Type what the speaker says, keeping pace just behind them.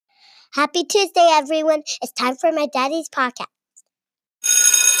Happy Tuesday, everyone. It's time for my daddy's podcast.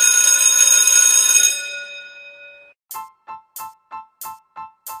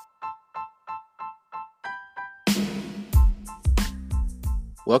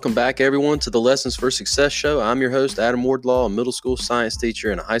 Welcome back, everyone, to the Lessons for Success show. I'm your host, Adam Wardlaw, a middle school science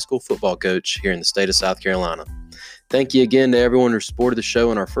teacher and a high school football coach here in the state of South Carolina. Thank you again to everyone who supported the show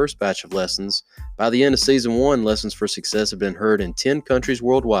in our first batch of lessons. By the end of Season 1, Lessons for Success have been heard in 10 countries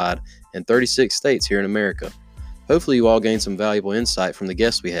worldwide and 36 states here in America. Hopefully you all gained some valuable insight from the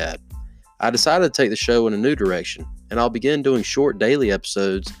guests we had. I decided to take the show in a new direction, and I'll begin doing short daily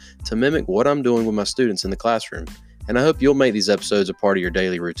episodes to mimic what I'm doing with my students in the classroom, and I hope you'll make these episodes a part of your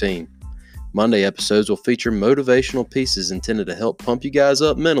daily routine. Monday episodes will feature motivational pieces intended to help pump you guys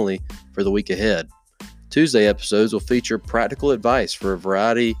up mentally for the week ahead. Tuesday episodes will feature practical advice for a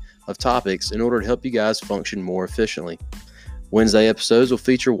variety of topics in order to help you guys function more efficiently. Wednesday episodes will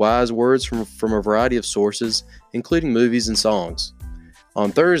feature wise words from a variety of sources, including movies and songs.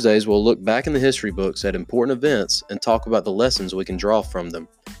 On Thursdays, we'll look back in the history books at important events and talk about the lessons we can draw from them.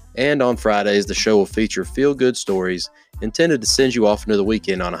 And on Fridays, the show will feature feel-good stories intended to send you off into the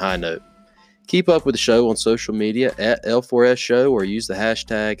weekend on a high note. Keep up with the show on social media at L4S Show or use the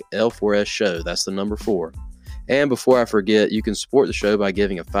hashtag L4S Show. That's the number 4. And before I forget, you can support the show by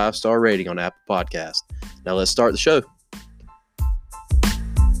giving a 5-star rating on Apple Podcasts. Now let's start the show.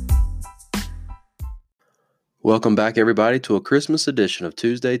 Welcome back, everybody, to a Christmas edition of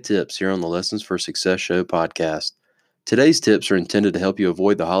Tuesday Tips here on the Lessons for Success Show podcast. Today's tips are intended to help you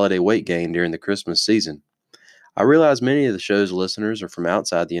avoid the holiday weight gain during the Christmas season. I realize many of the show's listeners are from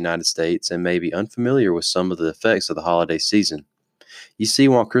outside the United States and may be unfamiliar with some of the effects of the holiday season. You see,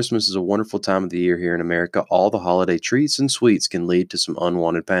 while Christmas is a wonderful time of the year here in America, all the holiday treats and sweets can lead to some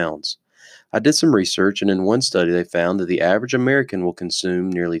unwanted pounds. I did some research, and in one study they found that the average American will consume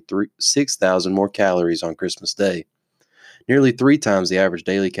nearly 6,000 more calories on Christmas Day, nearly 3 times the average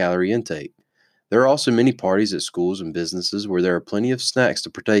daily calorie intake. There are also many parties at schools and businesses where there are plenty of snacks to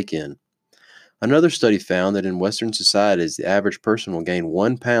partake in. Another study found that in Western societies, the average person will gain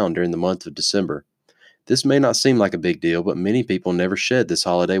 1 pound during the month of December. This may not seem like a big deal, but many people never shed this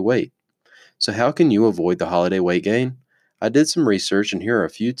holiday weight. So how can you avoid the holiday weight gain? I did some research, and here are a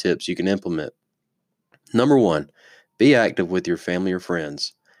few tips you can implement. Number 1, be active with your family or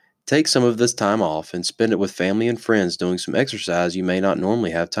friends. Take some of this time off and spend it with family and friends doing some exercise you may not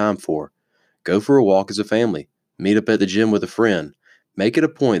normally have time for. Go for a walk as a family. Meet up at the gym with a friend. Make it a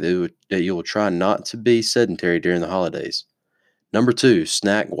point that you will try not to be sedentary during the holidays. Number 2,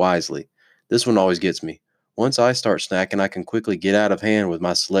 snack wisely. This one always gets me. Once I start snacking, I can quickly get out of hand with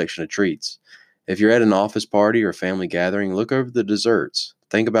my selection of treats. If you're at an office party or family gathering, look over the desserts.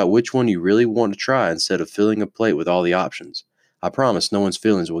 Think about which one you really want to try instead of filling a plate with all the options. I promise no one's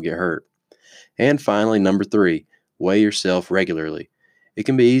feelings will get hurt. And finally, number 3, weigh yourself regularly. It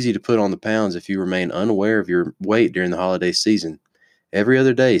can be easy to put on the pounds if you remain unaware of your weight during the holiday season. Every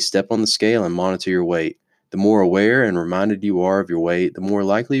other day, step on the scale and monitor your weight. The more aware and reminded you are of your weight, the more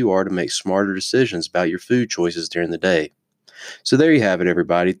likely you are to make smarter decisions about your food choices during the day. So there you have it,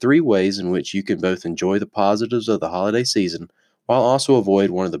 everybody. 3 ways in which you can both enjoy the positives of the holiday season while also avoid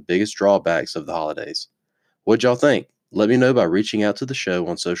one of the biggest drawbacks of the holidays. What'd y'all think? Let me know by reaching out to the show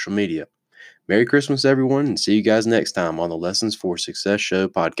on social media. Merry Christmas, everyone, and see you guys next time on the Lessons for Success Show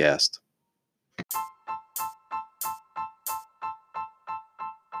podcast.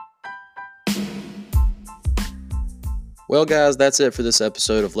 Well, guys, that's it for this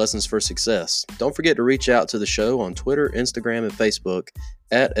episode of Lessons for Success. Don't forget to reach out to the show on Twitter, Instagram, and Facebook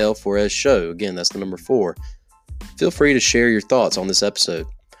at L4S Show. Again, that's the number 4. Feel free to share your thoughts on this episode.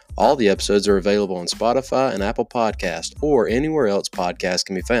 All the episodes are available on Spotify and Apple Podcasts or anywhere else podcasts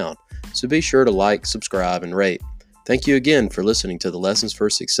can be found. So be sure to like, subscribe, and rate. Thank you again for listening to the Lessons for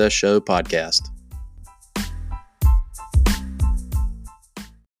Success Show podcast.